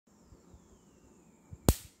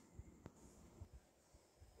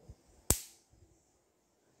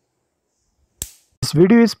This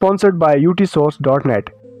video is sponsored by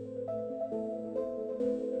Utsource.net.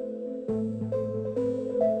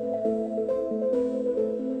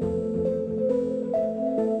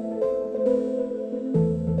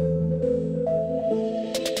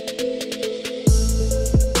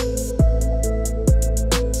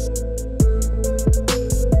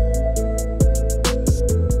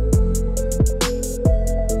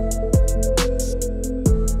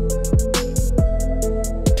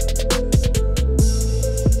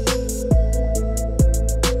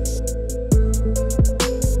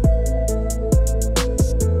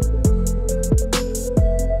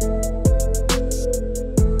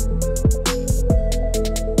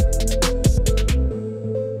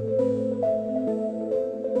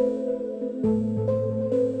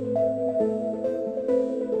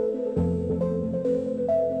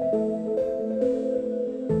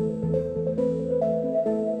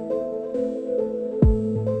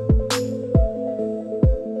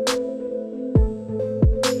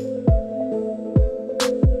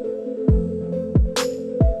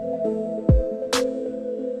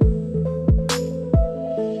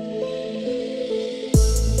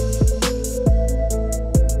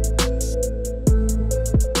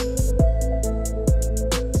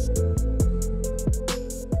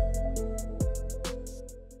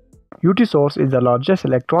 Utsource is the largest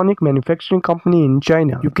electronic manufacturing company in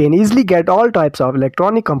China. You can easily get all types of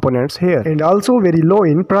electronic components here and also very low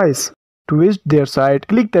in price. To visit their site,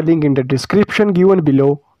 click the link in the description given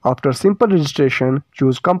below. After simple registration,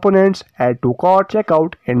 choose components, add to cart, check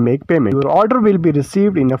out and make payment. Your order will be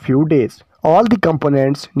received in a few days. All the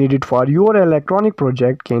components needed for your electronic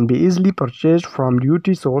project can be easily purchased from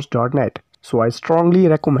Utsource.net. So I strongly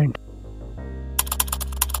recommend.